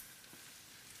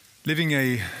Living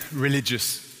a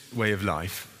religious way of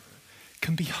life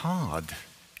can be hard.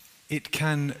 It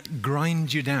can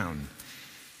grind you down.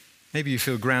 Maybe you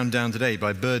feel ground down today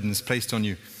by burdens placed on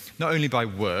you, not only by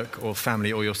work or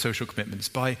family or your social commitments,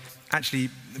 by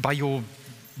your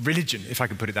religion, if I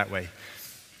could put it that way.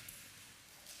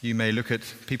 You may look at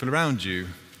people around you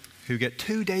who get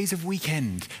 2 days of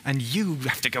weekend and you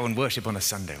have to go and worship on a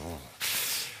Sunday. Or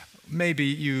maybe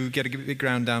you get a bit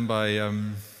ground down by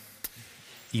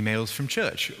emails from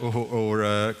church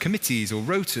or committees or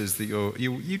rotas that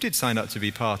you did sign up to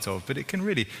be part of, but it can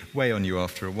really weigh on you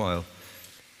after a while.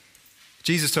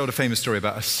 Jesus told a famous story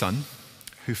about a son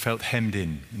who felt hemmed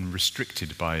in and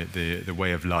restricted by the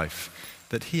way of life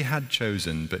that he had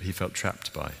chosen, but he felt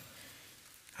trapped by.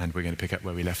 And we're going to pick up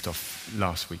where we left off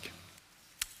last week.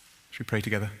 Should we pray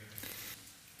together?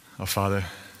 Our Father,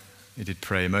 you did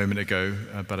pray a moment ago,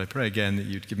 but I pray again that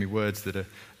you'd give me words that are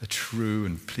true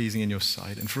and pleasing in your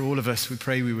sight. And for all of us, we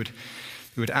pray we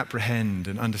would apprehend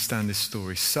and understand this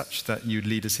story such that you'd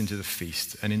lead us into the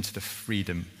feast and into the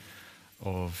freedom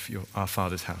of our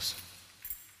Father's house.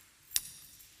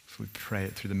 So we pray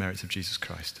it through the merits of Jesus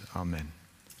Christ. Amen.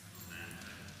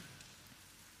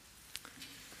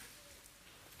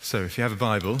 So if you have a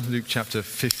Bible, Luke chapter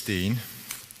 15,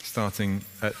 starting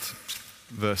at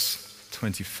verse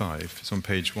 25. It's on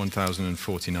page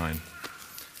 1049.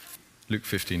 Luke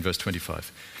 15, verse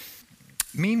 25.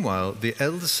 Meanwhile, the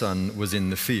elder son was in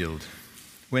the field.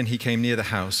 When he came near the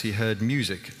house, he heard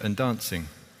music and dancing.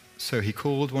 So he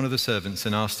called one of the servants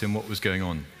and asked him what was going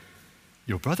on.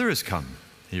 "Your brother has come,"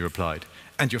 he replied,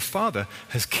 "and your father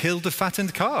has killed the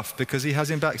fattened calf because he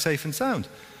has him back safe and sound."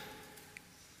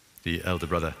 The elder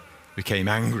brother became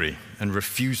angry and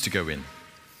refused to go in.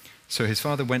 So his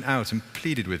father went out and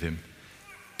pleaded with him.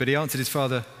 But he answered his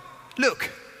father, "Look,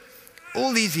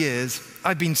 all these years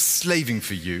I've been slaving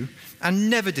for you and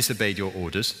never disobeyed your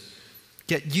orders.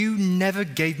 Yet you never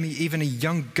gave me even a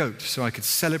young goat so I could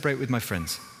celebrate with my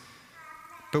friends.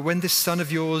 But when this son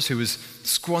of yours who has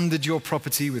squandered your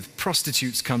property with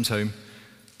prostitutes comes home,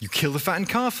 you kill the fattened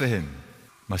calf for him."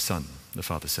 "My son," the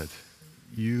father said,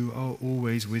 "you are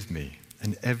always with me,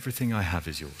 and everything I have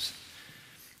is yours.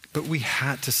 But we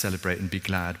had to celebrate and be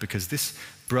glad because this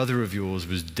brother of yours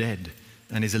was dead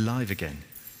and is alive again.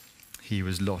 He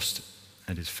was lost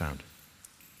and is found."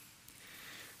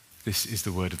 This is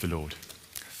the word of the Lord.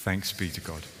 Thanks be to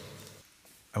God.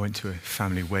 I went to a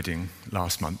family wedding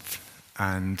last month,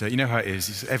 and you know how it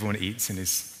is. Everyone eats and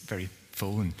is very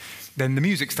full, and then the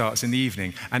music starts in the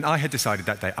evening, and I had decided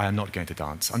that day I am not going to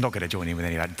dance. I'm not going to join in with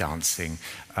any of that dancing.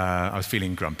 I was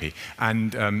feeling grumpy,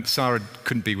 and Sarah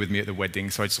couldn't be with me at the wedding,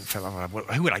 so I just felt,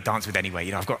 who would I dance with anyway?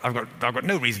 You know, I've got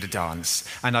no reason to dance,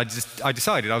 and I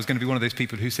decided I was going to be one of those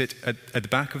people who sit at the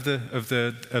back of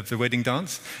the wedding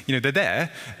dance. You know, they're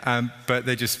there, but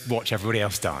they just watch everybody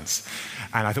else dance,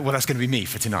 and I thought, well, that's going to be me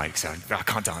for tonight. So I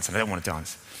can't dance, and I don't want to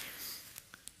dance.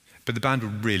 But the band were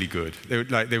really good. They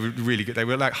were really good. They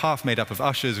were like half made up of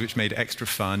ushers, which made it extra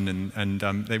fun, and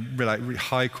they were like really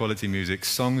high quality music,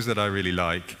 songs that I really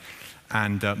like.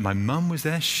 And my mum was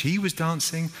there. She was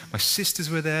dancing. My sisters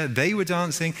were there. They were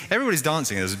dancing. Everybody's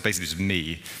dancing. It was basically just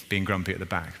me being grumpy at the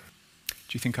back.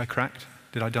 Do you think I cracked?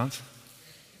 Did I dance?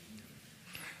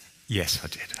 Yes, I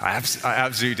did. I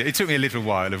absolutely did. It took me a little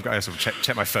while. I sort of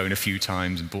checked my phone a few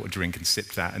times and bought a drink and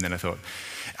sipped that, and then I thought,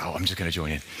 oh, I'm just going to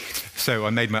join in. So I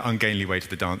made my ungainly way to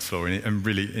the dance floor and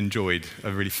really enjoyed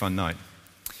a really fun night.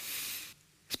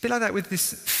 It's a bit like that with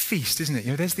this feast, isn't it?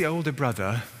 You know, there's the older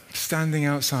brother standing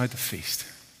outside the feast.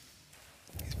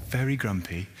 He's very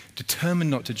grumpy, determined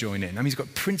not to join in. I mean, he's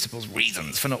got principles,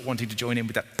 reasons for not wanting to join in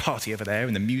with that party over there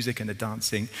and the music and the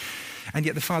dancing. And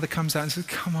yet the father comes out and says,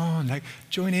 come on,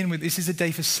 join in with, this is a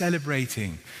day for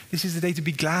celebrating. This is the day to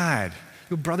be glad.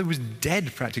 Your brother was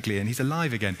dead practically and he's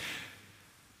alive again.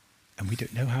 And we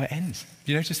don't know how it ends.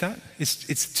 Do you notice that? It's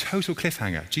a total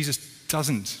cliffhanger. Jesus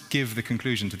doesn't give the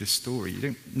conclusion to this story. You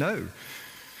don't know.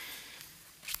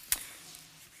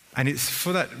 And it's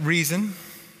for that reason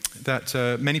that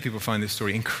many people find this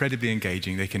story incredibly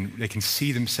engaging. They can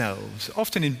see themselves,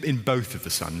 often in both of the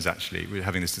sons, actually. We're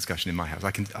having this discussion in my house.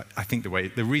 I think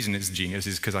the reason it's genius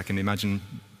is because I can imagine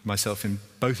myself in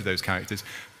both of those characters,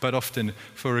 but often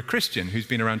for a Christian who's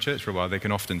been around church for a while, they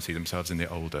can often see themselves in the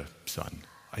older son.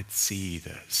 I'd see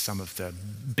some of the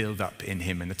build-up in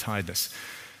him and the tiredness.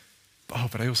 Oh,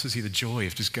 but I also see the joy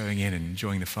of just going in and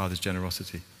enjoying the Father's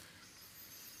generosity.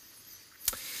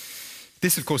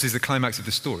 This, of course, is the climax of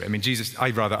the story. I mean, I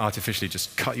rather artificially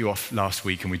just cut you off last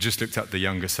week, and we just looked at the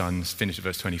younger sons, finished at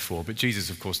verse 24. But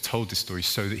Jesus, of course, told this story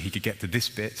so that he could get to this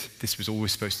bit. This was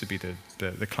always supposed to be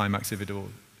the climax of it all.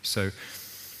 So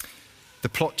The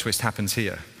plot twist happens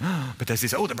here. But there's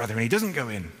this older brother and he doesn't go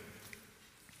in.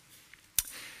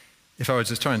 If I were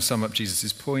to try and sum up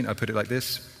Jesus' point, I put it like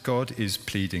this: God is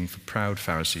pleading for proud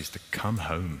Pharisees to come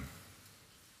home.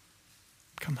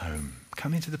 Come home.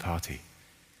 Come into the party.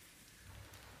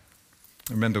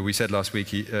 Remember, we said last week,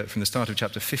 from the start of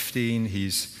chapter 15,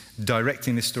 he's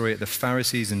directing this story at the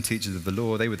Pharisees and teachers of the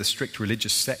law. They were the strict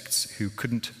religious sects who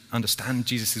couldn't understand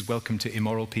Jesus' welcome to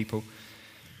immoral people.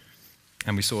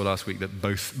 And we saw last week that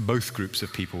both groups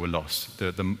of people were lost.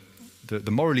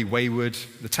 The morally wayward,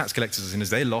 the tax collectors and sinners,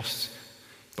 they're lost,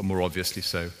 but more obviously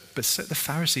so. But so the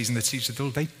Pharisees and the teachers of the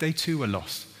law, they too were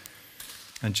lost.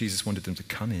 And Jesus wanted them to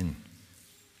come in.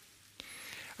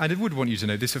 And I would want you to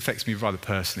know, this affects me rather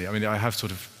personally. I mean, I've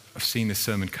seen this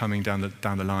sermon coming down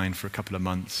the line for a couple of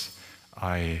months.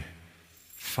 I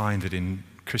find that in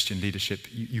Christian leadership,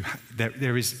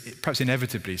 there is perhaps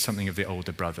inevitably something of the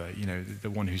older brother, the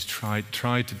one who's tried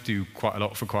to do quite a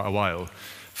lot for quite a while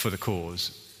for the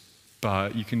cause.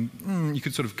 But you can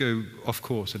sort of go off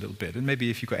course a little bit. And maybe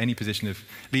if you've got any position of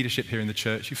leadership here in the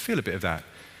church, you feel a bit of that.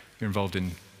 You're involved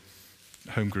in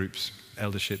home groups,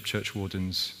 eldership, church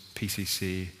wardens,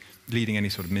 PCC, leading any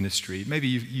sort of ministry. Maybe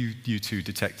you too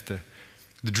detect the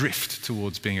drift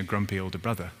towards being a grumpy older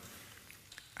brother.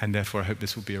 And therefore I hope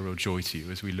this will be a real joy to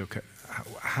you as we look at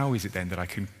how is it then that I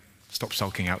can stop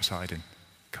sulking outside and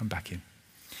come back in.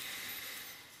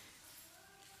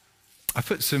 I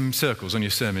put some circles on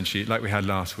your sermon sheet like we had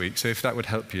last week, so if that would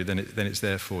help you, then it's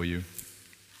there for you.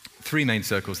 3 main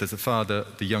circles: there's the father,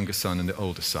 the younger son, and the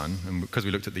older son. And because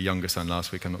we looked at the younger son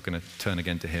last week, I'm not going to turn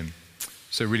again to him.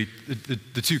 So really,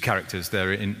 the 2 characters that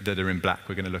are in black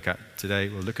we're going to look at today.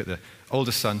 We'll look at the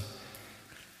older son,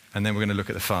 and then we're going to look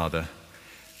at the father.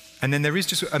 And then there is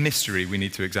just a mystery we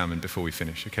need to examine before we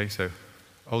finish, okay? So,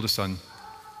 older son,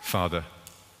 father,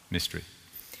 mystery.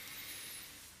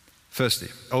 Firstly,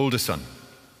 older son.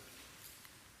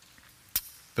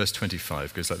 Verse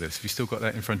 25 goes like this. Have you still got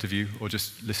that in front of you? Or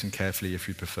just listen carefully if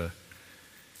you prefer.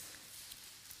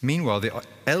 Meanwhile, the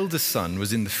elder son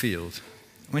was in the field.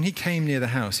 When he came near the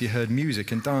house, he heard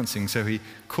music and dancing, so he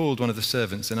called one of the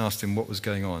servants and asked him what was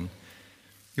going on.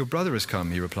 Your brother has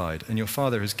come, he replied, and your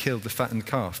father has killed the fattened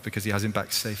calf because he has him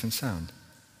back safe and sound.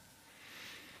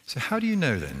 So how do you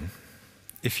know then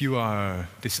if you are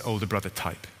this older brother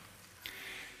type?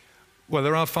 Well,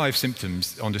 there are 5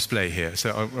 symptoms on display here,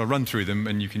 so I'll run through them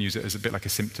and you can use it as a bit like a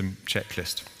symptom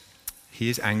checklist. He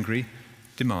is angry,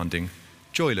 demanding,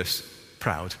 joyless,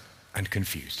 proud, and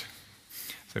confused.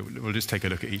 So we'll just take a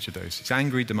look at each of those. He's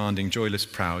angry, demanding, joyless,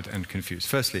 proud, and confused.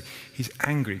 Firstly, he's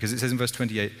angry, because it says in verse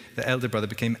 28, the elder brother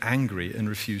became angry and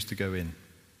refused to go in.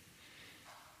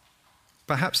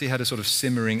 Perhaps he had a sort of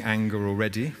simmering anger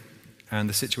already, and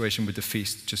the situation with the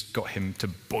feast just got him to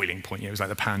boiling point. It was like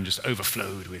the pan just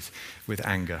overflowed with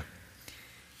anger.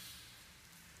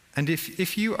 And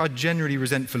if you are generally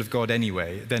resentful of God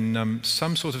anyway, then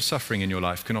some sort of suffering in your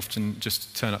life can often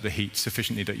just turn up the heat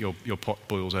sufficiently that your pot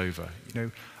boils over.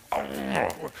 Oh,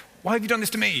 why have you done this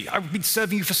to me? I've been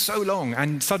serving you for so long,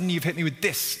 and suddenly you've hit me with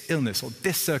this illness or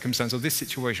this circumstance or this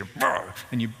situation,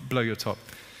 and you blow your top.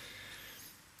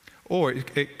 Or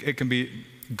it can be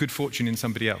good fortune in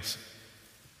somebody else.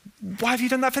 Why have you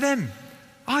done that for them?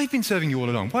 I've been serving you all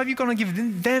along. Why have you gone and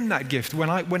given them that gift when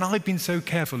I've been so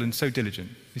careful and so diligent?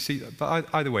 You see, but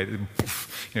either way,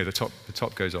 the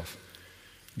top goes off.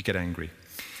 You get angry.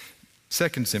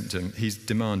 Second symptom, he's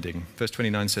demanding. Verse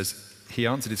 29 says, he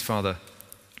answered his father,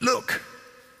 look.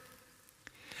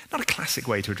 Not a classic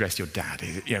way to address your dad.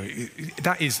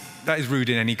 That is rude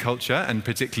in any culture, and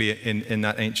particularly in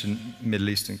that ancient Middle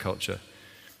Eastern culture.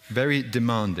 Very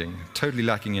demanding, totally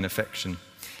lacking in affection.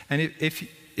 And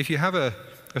if you have a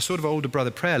sort of older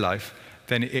brother prayer life,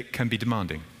 then it can be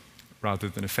demanding rather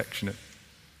than affectionate.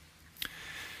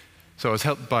 So I was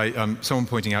helped by someone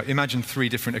pointing out, imagine 3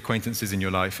 different acquaintances in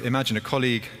your life. Imagine a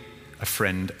colleague, a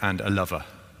friend, and a lover.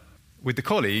 With the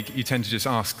colleague, you tend to just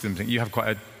ask them, you have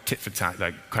quite a tit-for-tat,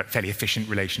 like quite fairly efficient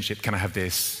relationship. Can I have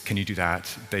this? Can you do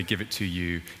that? They give it to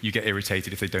you. You get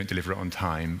irritated if they don't deliver it on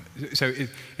time. So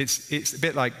it's a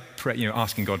bit like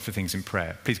asking God for things in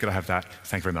prayer. Please, could I have that?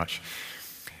 Thank you very much.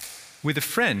 With a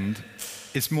friend,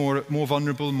 it's more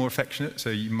vulnerable, more affectionate. So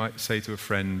you might say to a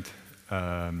friend,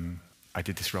 I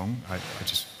did this wrong.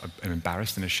 I'm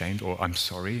embarrassed and ashamed, or I'm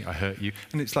sorry, I hurt you.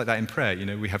 And it's like that in prayer.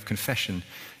 We have confession.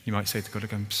 You might say to God,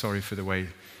 look, I'm sorry for the way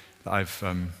that I've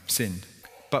sinned.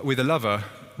 But with a lover,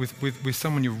 with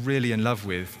someone you're really in love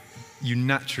with, you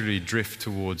naturally drift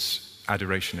towards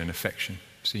adoration and affection.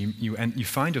 So you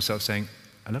find yourself saying,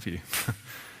 I love you.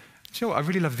 you know what, I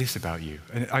really love this about you,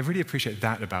 and I really appreciate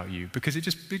that about you, because it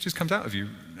just comes out of you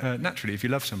naturally if you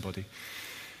love somebody.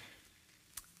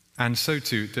 And so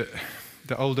too,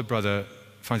 the older brother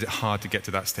finds it hard to get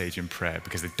to that stage in prayer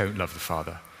because they don't love the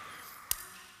father.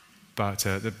 But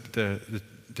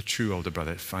the true older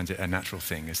brother finds it a natural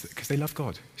thing because they love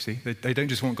God, you see. They don't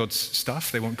just want God's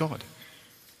stuff, they want God.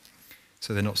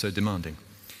 So they're not so demanding.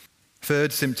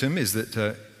 Third symptom is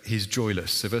that he's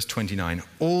joyless. So verse 29,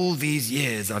 all these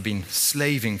years I've been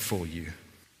slaving for you.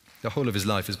 The whole of his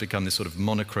life has become this sort of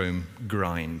monochrome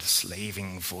grind,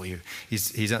 slaving for you.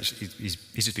 He's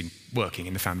just been working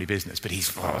in the family business, but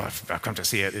I've come to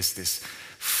see it, this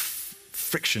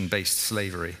friction-based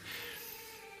slavery.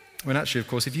 When actually, of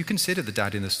course, if you consider the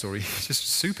dad in the story, he's just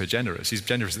super generous. He's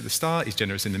generous at the start, he's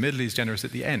generous in the middle, he's generous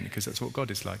at the end, because that's what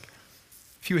God is like.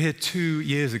 If you were here 2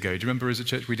 years ago, do you remember as a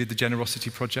church we did the Generosity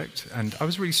Project? And I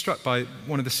was really struck by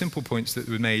one of the simple points that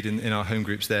were made in our home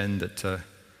groups then, that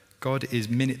God is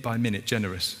minute by minute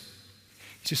generous.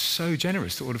 He's just so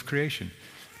generous to all of creation.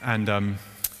 And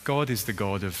God is the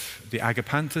God of the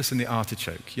agapanthus and the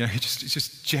artichoke. You know, he's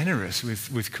just generous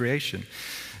with creation.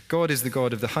 God is the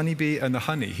God of the honeybee and the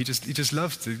honey. He just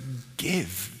loves to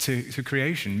give to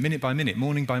creation, minute by minute,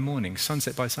 morning by morning,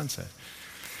 sunset by sunset.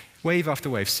 Wave after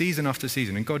wave, season after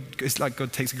season. And it's like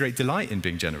God takes a great delight in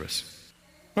being generous.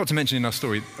 Not to mention in our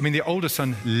story, I mean, the older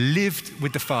son lived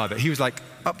with the father. He was like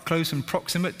up close and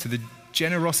proximate to the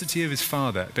generosity of his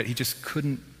father, but he just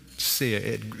couldn't see it.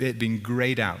 It had been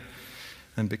grayed out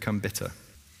and become bitter.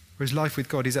 Whereas life with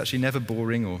God is actually never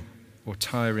boring or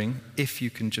tiring if you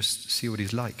can just see what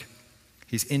he's like.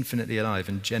 He's infinitely alive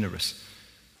and generous.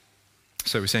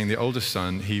 So we're saying the oldest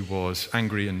son, he was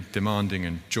angry and demanding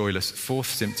and joyless. Fourth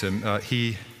symptom,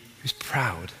 he was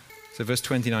proud. So verse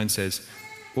 29 says,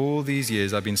 all these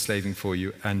years I've been slaving for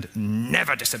you and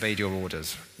never disobeyed your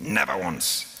orders. Never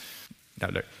once. Now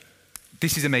look,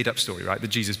 this is a made up story, right? That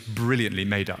Jesus brilliantly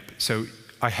made up. So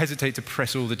I hesitate to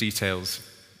press all the details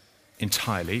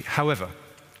entirely. However,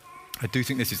 I do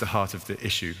think this is the heart of the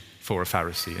issue for a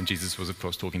Pharisee. And Jesus was, of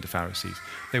course, talking to Pharisees.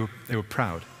 They were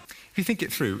proud. If you think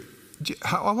it through,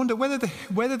 I wonder whether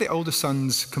the older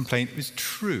son's complaint was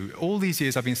true. All these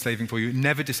years I've been slaving for you,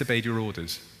 never disobeyed your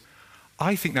orders.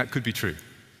 I think that could be true.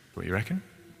 What do you reckon?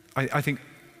 I think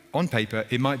on paper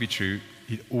it might be true.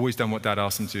 He'd always done what dad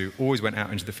asked him to, always went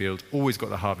out into the field, always got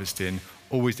the harvest in,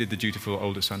 always did the dutiful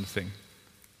older son thing.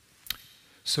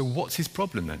 So what's his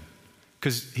problem then?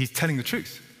 Because he's telling the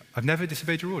truth. I've never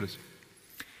disobeyed your orders.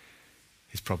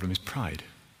 His problem is pride.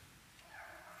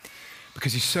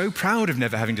 Because he's so proud of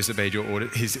never having disobeyed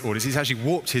his orders, he's actually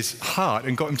warped his heart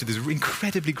and got him to this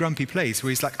incredibly grumpy place where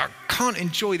he's like, I can't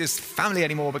enjoy this family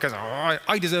anymore because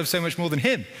I deserve so much more than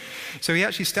him. So he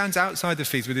actually stands outside the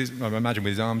feast with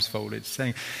his arms folded,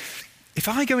 saying, if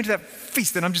I go into that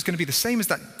feast, then I'm just going to be the same as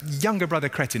that younger brother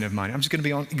cretin of mine. I'm just going to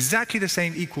be on exactly the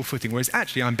same equal footing, whereas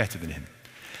actually I'm better than him.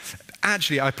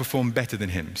 Actually, I perform better than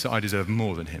him, so I deserve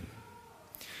more than him.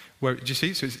 Well, do you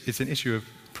see? So it's an issue of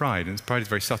pride, and pride is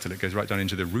very subtle. It goes right down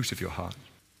into the root of your heart.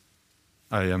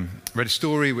 I read a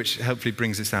story which helpfully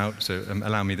brings this out, so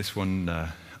allow me this one.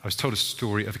 I was told a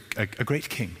story of a great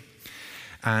king.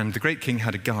 And the great king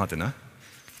had a gardener,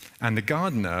 and the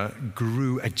gardener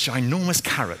grew a ginormous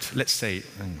carrot, let's say,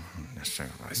 a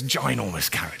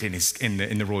ginormous carrot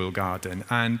in the royal garden.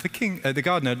 And the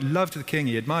gardener loved the king,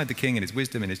 he admired the king and his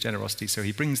wisdom and his generosity, so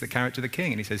he brings the carrot to the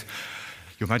king and he says,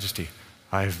 Your Majesty,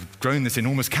 I've grown this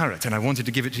enormous carrot and I wanted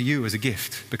to give it to you as a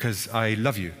gift because I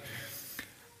love you.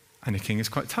 And the king is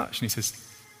quite touched and he says,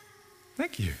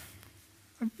 thank you.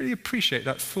 I really appreciate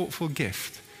that thoughtful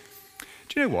gift.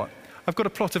 Do you know what? I've got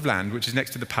a plot of land which is next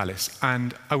to the palace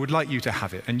and I would like you to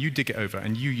have it and you dig it over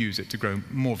and you use it to grow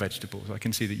more vegetables. I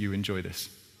can see that you enjoy this.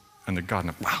 And the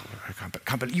gardener, wow, I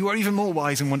can't believe you are even more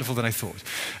wise and wonderful than I thought.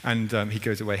 And he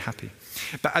goes away happy.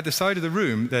 But at the side of the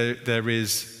room, there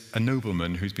is a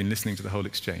nobleman who's been listening to the whole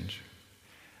exchange.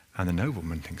 And the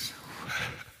nobleman thinks,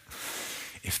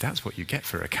 if that's what you get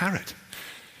for a carrot.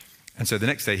 And so the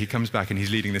next day he comes back and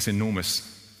he's leading this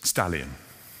enormous stallion,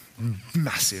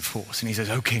 massive horse. And he says,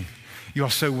 oh king, you are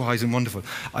so wise and wonderful.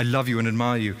 I love you and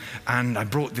admire you. And I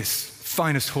brought this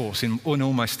finest horse in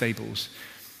all my stables.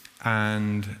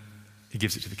 And he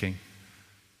gives it to the king.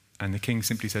 And the king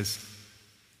simply says,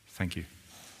 thank you.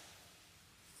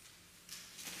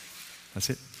 That's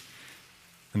it.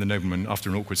 And the nobleman, after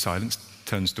an awkward silence,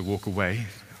 turns to walk away.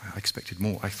 I expected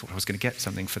more. I thought I was going to get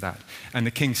something for that. And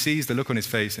the king sees the look on his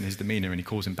face and his demeanor, and he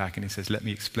calls him back and he says, let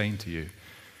me explain to you.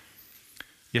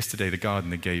 Yesterday, the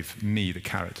gardener gave me the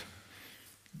carrot,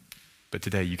 but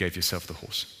today you gave yourself the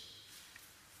horse.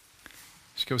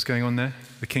 See what's going on there?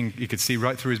 The king, you could see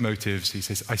right through his motives. He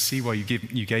says, I see why you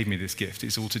gave me this gift.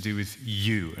 It's all to do with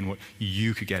you and what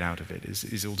you could get out of it.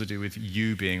 It's all to do with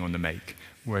you being on the make.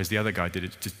 Whereas the other guy did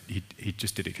it, he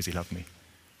just did it because he loved me.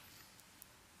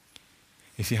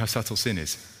 You see how subtle sin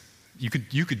is? You could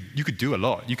do a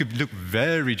lot. You could look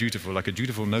very dutiful, like a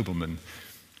dutiful nobleman,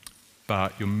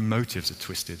 but your motives are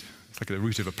twisted. It's like the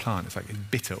root of a plant. It's like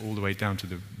bitter all the way down to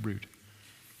the root.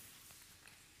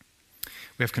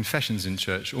 We have confessions in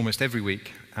church almost every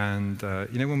week, and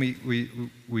when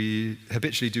we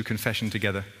habitually do confession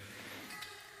together,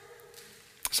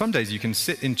 some days you can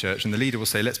sit in church and the leader will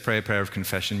say, let's pray a prayer of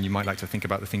confession. You might like to think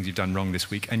about the things you've done wrong this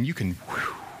week, and you can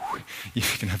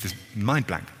have this mind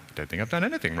blank. I don't think I've done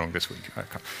anything wrong this week.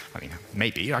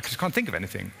 Maybe, I just can't think of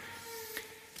anything.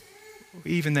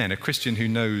 Even then, a Christian who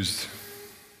knows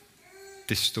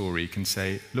this story can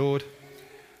say, Lord,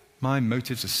 my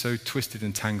motives are so twisted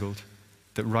and tangled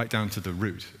that right down to the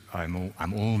root, I'm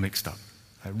all mixed up.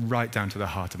 Right down to the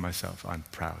heart of myself, I'm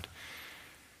proud.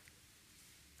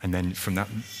 And then from that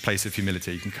place of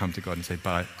humility, you can come to God and say,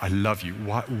 but I love you.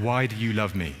 Why do you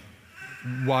love me?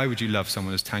 Why would you love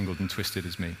someone as tangled and twisted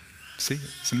as me? See,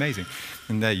 it's amazing.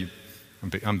 And there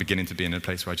I'm beginning to be in a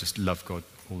place where I just love God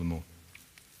all the more.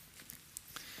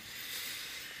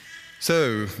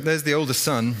 So there's the older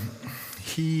son.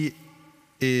 We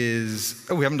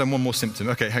haven't done one more symptom.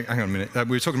 Okay, hang on a minute.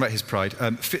 We were talking about his pride.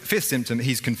 Fifth symptom,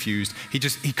 he's confused. He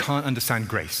can't understand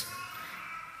grace.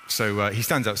 So he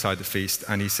stands outside the feast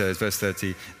and he says, verse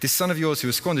 30, this son of yours who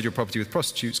has squandered your property with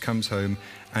prostitutes comes home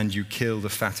and you kill the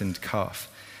fattened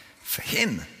calf for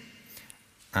him.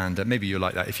 And maybe you're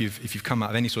like that. If you've come out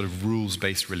of any sort of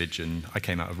rules-based religion, I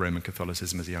came out of Roman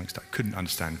Catholicism as a youngster. I couldn't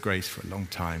understand grace for a long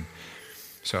time.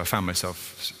 So I found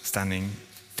myself standing,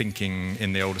 thinking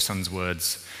in the older son's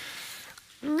words,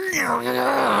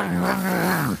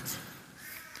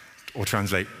 or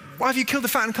translate, why have you killed the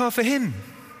fattened calf for him?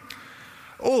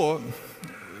 Or,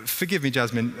 forgive me,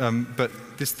 Jasmine, but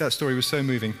that story was so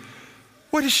moving.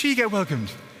 Why does she get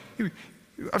welcomed?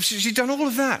 She's done all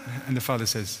of that. And the father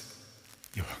says,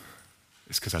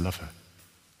 it's because I love her.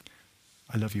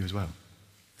 I love you as well.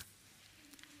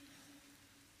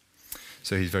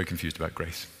 So he's very confused about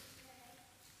grace.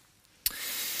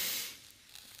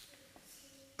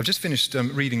 I've just finished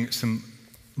reading some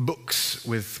books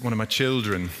with one of my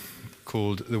children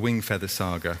called The Wing Feather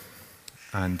Saga.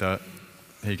 And here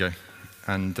you go.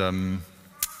 And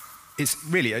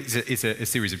it's a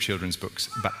series of children's books,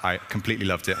 but I completely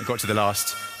loved it. I got to the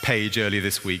last page earlier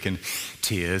this week and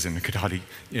tears, and I could hardly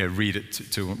read it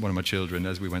to one of my children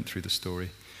as we went through the story.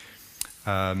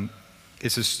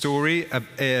 It's a story,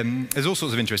 there's all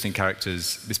sorts of interesting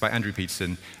characters. It's by Andrew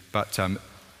Peterson, but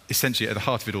essentially at the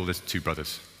heart of it all, there's two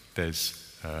brothers. There's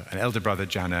an elder brother,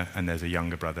 Jana, and there's a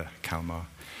younger brother, Kalmar.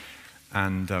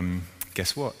 And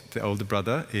guess what? The older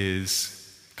brother is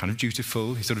kind of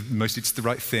dutiful. He sort of mostly does the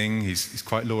right thing. He's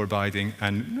quite law-abiding.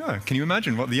 And can you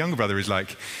imagine what the younger brother is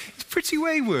like? He's pretty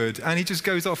wayward, and he just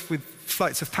goes off with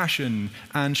flights of passion.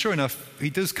 And sure enough, he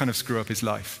does kind of screw up his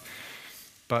life.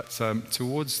 But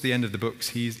towards the end of the books,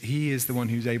 he is the one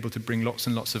who's able to bring lots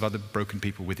and lots of other broken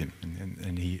people with him.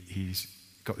 And he's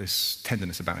got this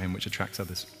tenderness about him which attracts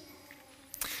others.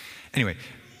 Anyway,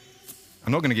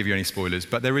 I'm not going to give you any spoilers,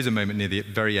 but there is a moment near the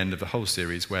very end of the whole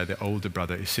series where the older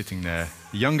brother is sitting there.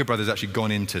 The younger brother's actually gone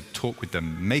in to talk with the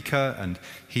maker, and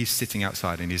he's sitting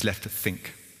outside and he's left to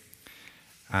think.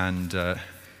 And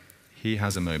he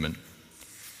has a moment.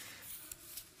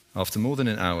 After more than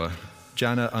an hour,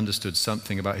 Jana understood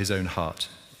something about his own heart.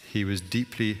 He was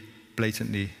deeply,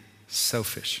 blatantly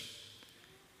selfish.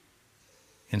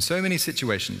 In so many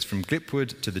situations, from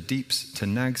Glipwood to the Deeps to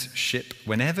Nag's ship,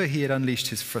 whenever he had unleashed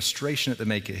his frustration at the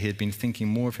maker, he had been thinking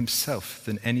more of himself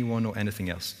than anyone or anything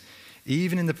else.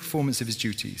 Even in the performance of his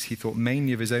duties, he thought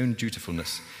mainly of his own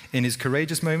dutifulness. In his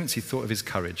courageous moments, he thought of his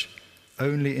courage.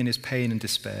 Only in his pain and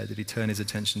despair did he turn his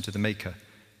attention to the maker,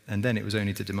 and then it was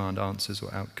only to demand answers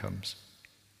or outcomes.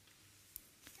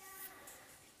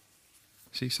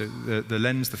 See, so the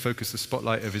lens, the focus, the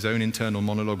spotlight of his own internal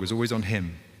monologue was always on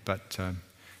him, but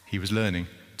he was learning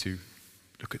to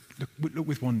look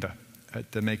with wonder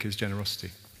at the Maker's generosity.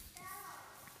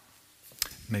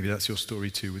 Maybe that's your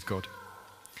story too with God.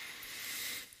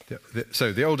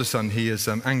 So the older son, he is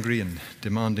angry and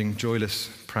demanding, joyless,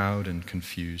 proud and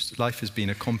confused. Life has been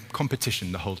a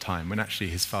competition the whole time, when actually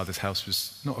his father's house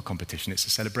was not a competition, it's a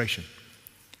celebration.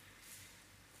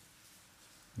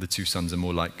 The two sons are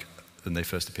more alike than they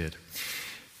first appeared.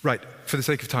 Right, for the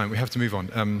sake of time, we have to move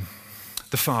on.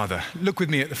 The father. Look with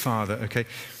me at the father, okay?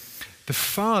 The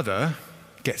father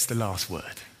gets the last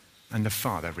word. And the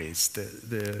Father is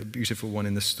the beautiful one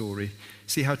in the story.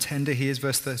 See how tender he is,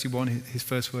 verse 31. His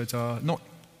first words are not,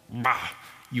 "Bah,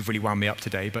 you've really wound me up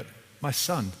today," but "my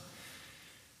son."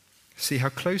 See how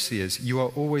close he is. "You are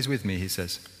always with me," he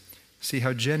says. See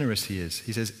how generous he is.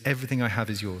 He says, "Everything I have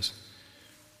is yours."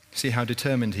 See how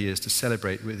determined he is to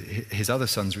celebrate with his other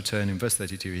son's return. In verse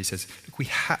 32, he says, "Look, we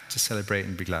had to celebrate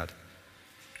and be glad."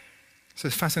 So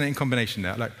it's a fascinating combination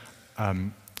there. Like,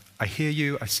 I hear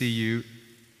you, I see you.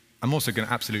 I'm also going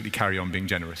to absolutely carry on being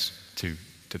generous to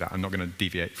that. I'm not going to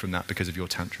deviate from that because of your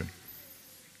tantrum.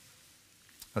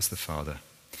 That's the Father.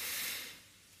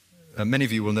 Many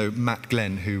of you will know Matt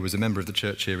Glenn, who was a member of the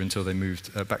church here until they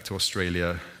moved back to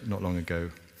Australia not long ago.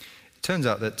 It turns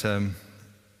out that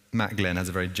Matt Glenn has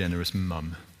a very generous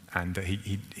mum, and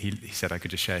he said I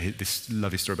could just share this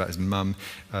lovely story about his mum.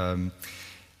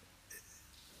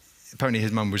 Apparently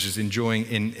his mum was just enjoying,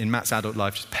 in Matt's adult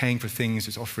life, just paying for things,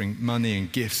 just offering money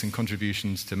and gifts and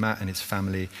contributions to Matt and his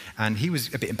family. And he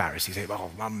was a bit embarrassed. He said,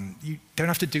 "Oh, Mum, you don't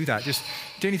have to do that. Just,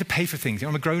 you don't need to pay for things.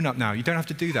 I'm a grown-up now. You don't have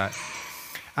to do that."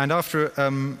 And after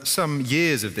some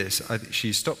years of this,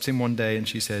 she stopped him one day and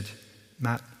she said,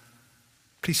 "Matt,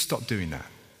 please stop doing that.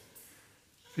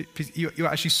 You're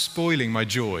actually spoiling my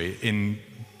joy in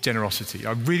generosity.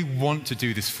 I really want to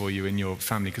do this for you and your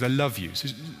family because I love you. So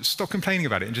stop complaining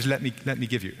about it and just let me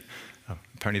give you." Oh,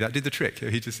 apparently that did the trick.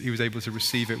 He was able to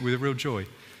receive it with a real joy.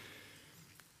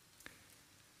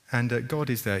 And God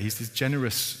is there. He's this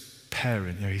generous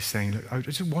parent. He's saying, "Look, I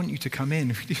just want you to come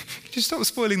in. Just stop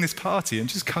spoiling this party and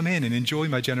just come in and enjoy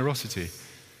my generosity."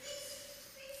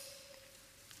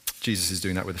 Jesus is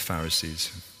doing that with the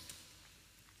Pharisees.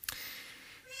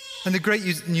 And the great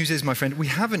news is, my friend, we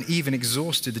haven't even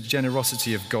exhausted the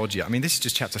generosity of God yet. I mean, this is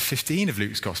just chapter 15 of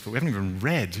Luke's Gospel. We haven't even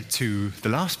read to the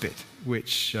last bit,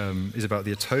 which is about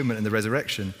the atonement and the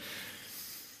resurrection.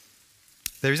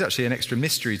 There is actually an extra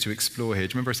mystery to explore here.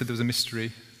 Do you remember I said there was a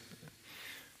mystery?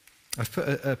 I've put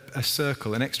a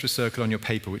circle, an extra circle on your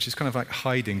paper, which is kind of like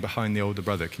hiding behind the older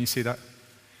brother. Can you see that?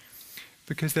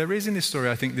 Because there is in this story,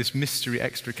 I think, this mystery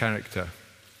extra character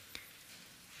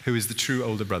who is the true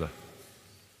older brother.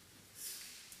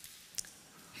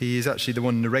 He is actually the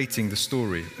one narrating the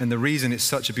story. And the reason it's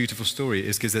such a beautiful story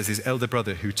is because there's this elder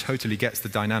brother who totally gets the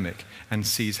dynamic and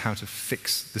sees how to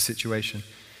fix the situation.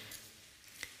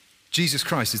 Jesus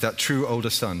Christ is that true older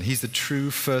son. He's the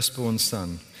true firstborn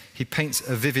son. He paints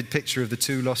a vivid picture of the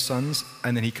two lost sons,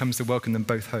 and then he comes to welcome them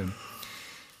both home.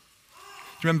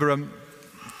 Do you remember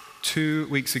 2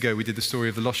 weeks ago we did the story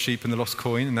of the lost sheep and the lost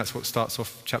coin, and that's what starts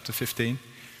off chapter 15?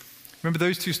 Remember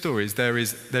those two stories?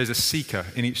 There's a seeker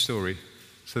in each story.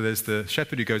 So there's the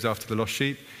shepherd who goes after the lost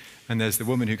sheep, and there's the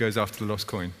woman who goes after the lost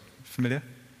coin. Familiar?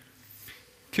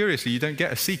 Curiously, you don't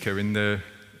get a seeker in the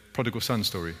prodigal son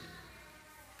story. Isn't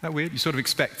that weird? You sort of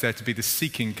expect there to be the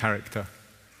seeking character.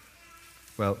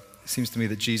 Well, it seems to me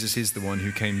that Jesus is the one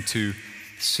who came to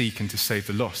seek and to save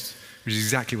the lost, which is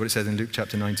exactly what it says in Luke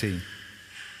chapter 19.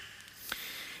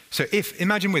 So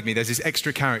imagine with me, there's this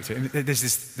extra character, there's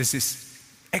this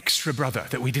extra brother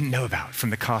that we didn't know about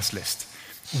from the cast list.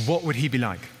 What would he be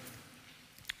like?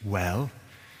 Well,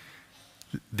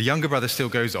 the younger brother still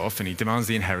goes off and he demands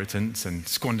the inheritance and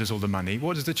squanders all the money.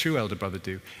 What does the true elder brother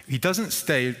do? He doesn't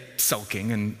stay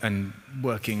sulking and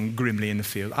working grimly in the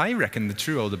field. I reckon the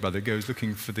true older brother goes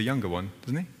looking for the younger one,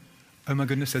 doesn't he? "Oh my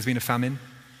goodness, there's been a famine.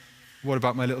 What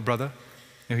about my little brother?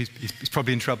 He's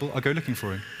probably in trouble. I'll go looking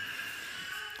for him."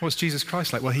 What's Jesus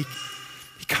Christ like? Well, he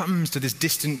comes to this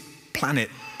distant planet,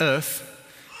 Earth.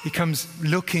 He comes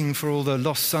looking for all the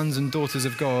lost sons and daughters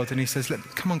of God, and he says,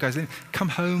 "Come on, guys, come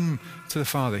home to the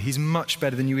Father. He's much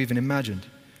better than you even imagined."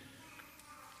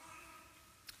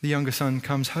 The younger son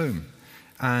comes home,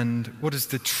 and what does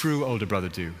the true older brother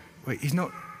do? Well, he's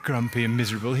not grumpy and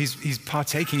miserable. He's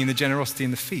partaking in the generosity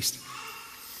and the feast.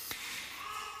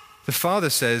 The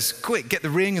father says, "Quick, get the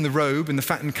ring and the robe and the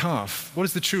fattened calf." What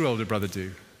does the true older brother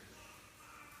do?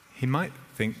 He might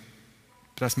think,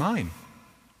 "But that's mine.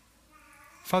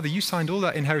 Father, you signed all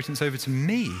that inheritance over to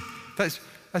me. That's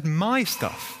my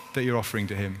stuff that you're offering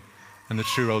to him." And the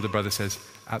true older brother says,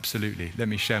 "Absolutely. Let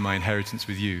me share my inheritance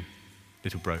with you,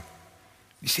 little bro."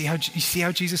 You see how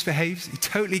Jesus behaves? He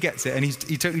totally gets it, and he's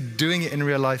totally doing it in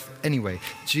real life anyway.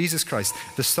 Jesus Christ,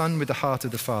 the Son with the heart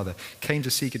of the Father, came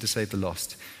to seek and to save the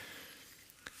lost.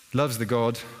 Loves the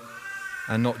God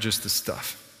and not just the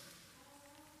stuff.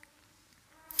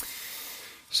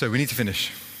 So we need to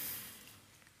finish.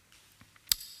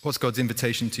 What's God's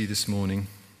invitation to you this morning?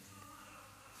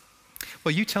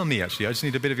 Well, you tell me, actually. I just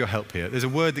need a bit of your help here. There's a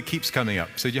word that keeps coming up.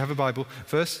 So do you have a Bible?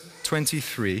 Verse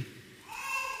 23.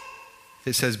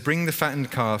 It says, "Bring the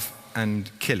fattened calf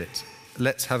and kill it."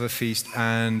 let's have a feast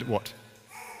and what?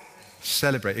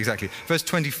 Celebrate, exactly. Verse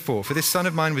 24, for this son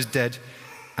of mine was dead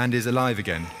and is alive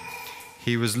again.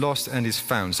 He was lost and is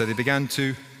found. So they began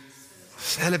to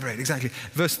celebrate, exactly.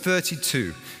 Verse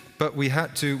 32, but we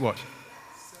had to what?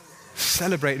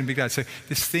 Celebrate and be glad. So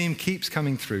this theme keeps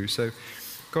coming through. So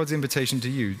God's invitation to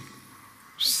you,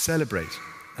 celebrate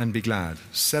and be glad.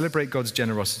 Celebrate God's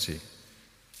generosity.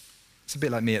 It's a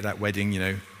bit like me at that wedding, you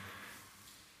know.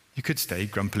 You could stay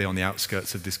grumpily on the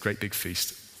outskirts of this great big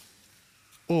feast.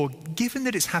 Or given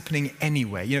that it's happening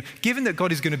anyway, you know, given that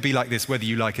God is going to be like this whether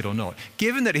you like it or not,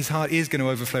 given that his heart is going to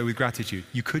overflow with gratitude,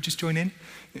 you could just join in.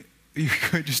 You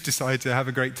could just decide to have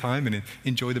a great time and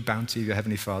enjoy the bounty of your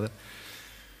Heavenly Father.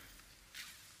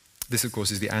 This, of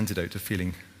course, is the antidote to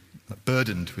feeling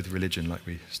burdened with religion like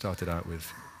we started out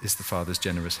with. It's the Father's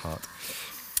generous heart.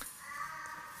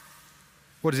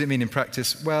 What does it mean in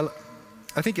practice? Well,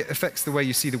 I think it affects the way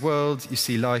you see the world, you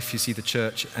see life, you see the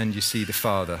church, and you see the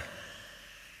Father.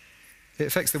 It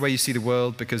affects the way you see the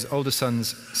world because older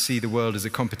sons see the world as a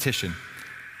competition.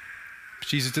 But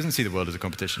Jesus doesn't see the world as a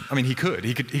competition. I mean, he could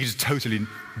just totally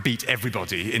beat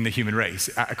everybody in the human race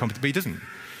at a competition, but he doesn't.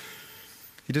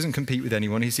 He doesn't compete with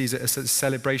anyone. He sees it as a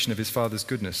celebration of his Father's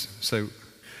goodness. So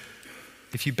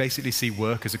if you basically see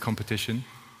work as a competition,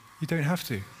 you don't have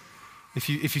to. If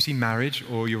you see marriage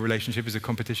or your relationship as a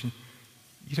competition,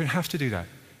 you don't have to do that.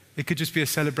 It could just be a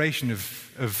celebration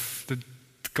of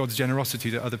God's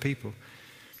generosity to other people.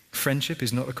 Friendship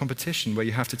is not a competition where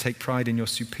you have to take pride in your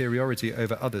superiority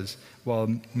over others while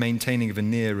maintaining a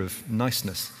veneer of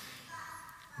niceness.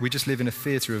 We just live in a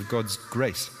theatre of God's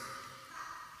grace.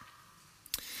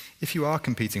 If you are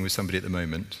competing with somebody at the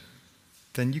moment,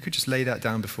 then you could just lay that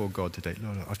down before God today.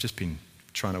 Lord, I've just been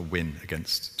trying to win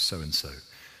against so-and-so.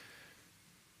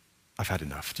 I've had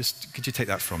enough. Just could you take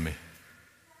that from me?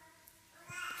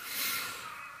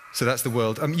 So that's the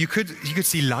world. You could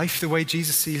see life the way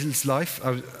Jesus sees life.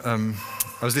 I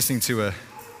was listening to an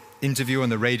interview on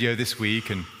the radio this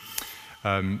week,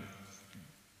 and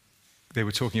they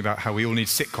were talking about how we all need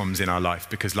sitcoms in our life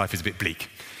because life is a bit bleak.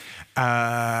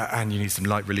 And you need some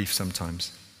light relief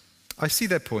sometimes. I see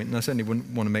their point, and I certainly wouldn't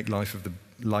want to make life of the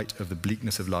light of the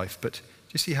bleakness of life, but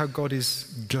do you see how God is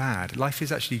glad? Life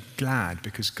is actually glad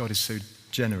because God is so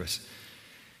generous.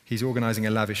 He's organizing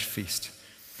a lavish feast.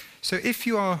 So if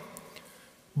you are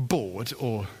bored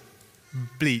or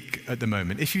bleak at the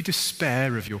moment, if you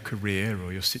despair of your career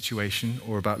or your situation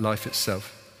or about life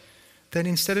itself, then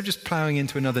instead of just plowing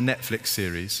into another Netflix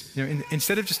series, you know,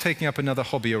 instead of just taking up another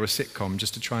hobby or a sitcom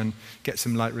just to try and get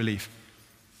some light relief,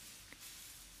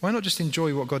 why not just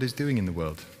enjoy what God is doing in the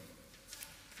world?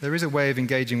 There is a way of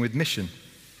engaging with mission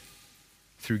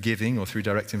through giving or through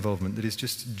direct involvement that is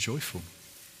just joyful.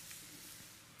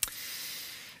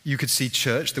 You could see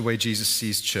church the way Jesus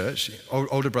sees church.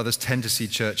 Older brothers tend to see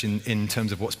church in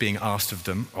terms of what's being asked of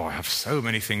them. Oh, I have so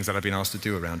many things that I've been asked to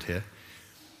do around here.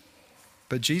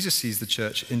 But Jesus sees the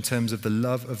church in terms of the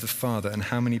love of the Father and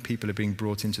how many people are being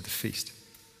brought into the feast.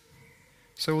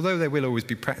 So although there will always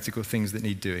be practical things that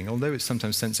need doing, although it's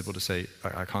sometimes sensible to say,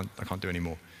 I can't do any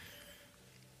more,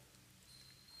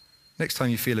 next time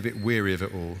you feel a bit weary of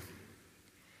it all,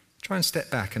 try and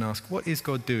step back and ask, what is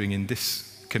God doing in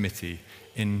this committee,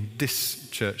 in this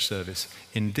church service,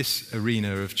 in this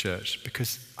arena of church?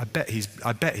 Because I bet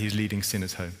he's leading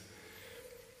sinners home.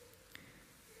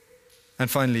 And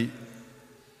finally,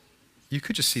 you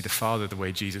could just see the Father the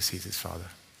way Jesus sees his Father,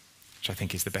 which I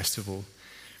think is the best of all.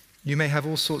 You may have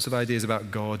all sorts of ideas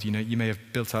about God. You know, you may have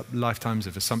built up lifetimes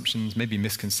of assumptions, maybe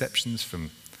misconceptions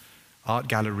from art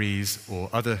galleries or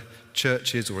other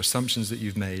churches or assumptions that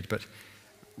you've made. But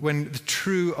when the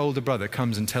true older brother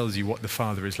comes and tells you what the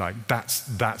Father is like,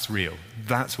 that's real.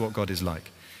 That's what God is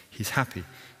like. He's happy.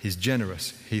 He's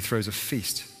generous. He throws a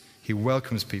feast. He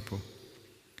welcomes people.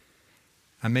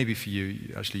 And maybe for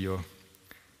you, actually, you're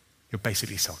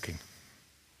basically sulking.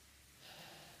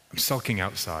 I'm sulking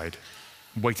outside,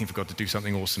 waiting for God to do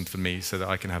something awesome for me so that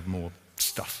I can have more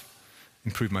stuff,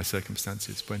 improve my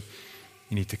circumstances, when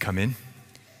you need to come in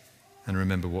and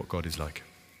remember what God is like.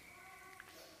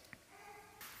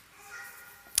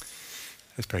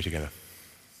 Let's pray together.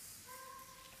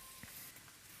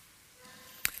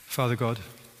 Father God,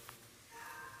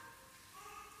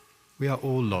 we are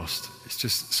all lost. It's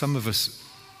just some of us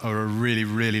are a really,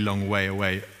 really long way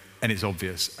away, and it's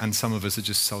obvious, and some of us are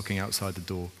just sulking outside the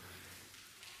door.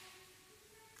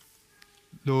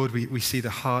 Lord, we see the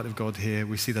heart of God here.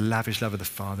 We see the lavish love of the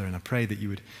Father, and I pray that you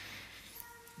would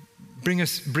bring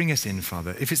us in,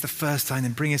 Father. If it's the first time,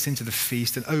 then bring us into the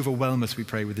feast and overwhelm us, we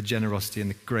pray, with the generosity and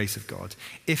the grace of God.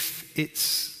 If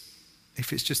it's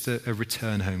just a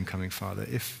return homecoming, Father,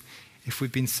 if If we've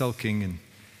been sulking and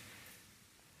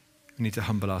we need to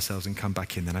humble ourselves and come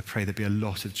back in, then I pray there'd be a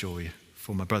lot of joy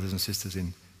for my brothers and sisters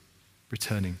in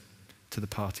returning to the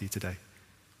party today.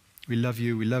 We love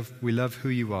you, we love who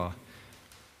you are.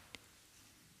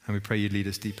 And we pray you'd lead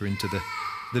us deeper into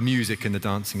the music and the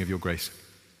dancing of your grace.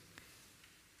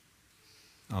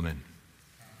 Amen.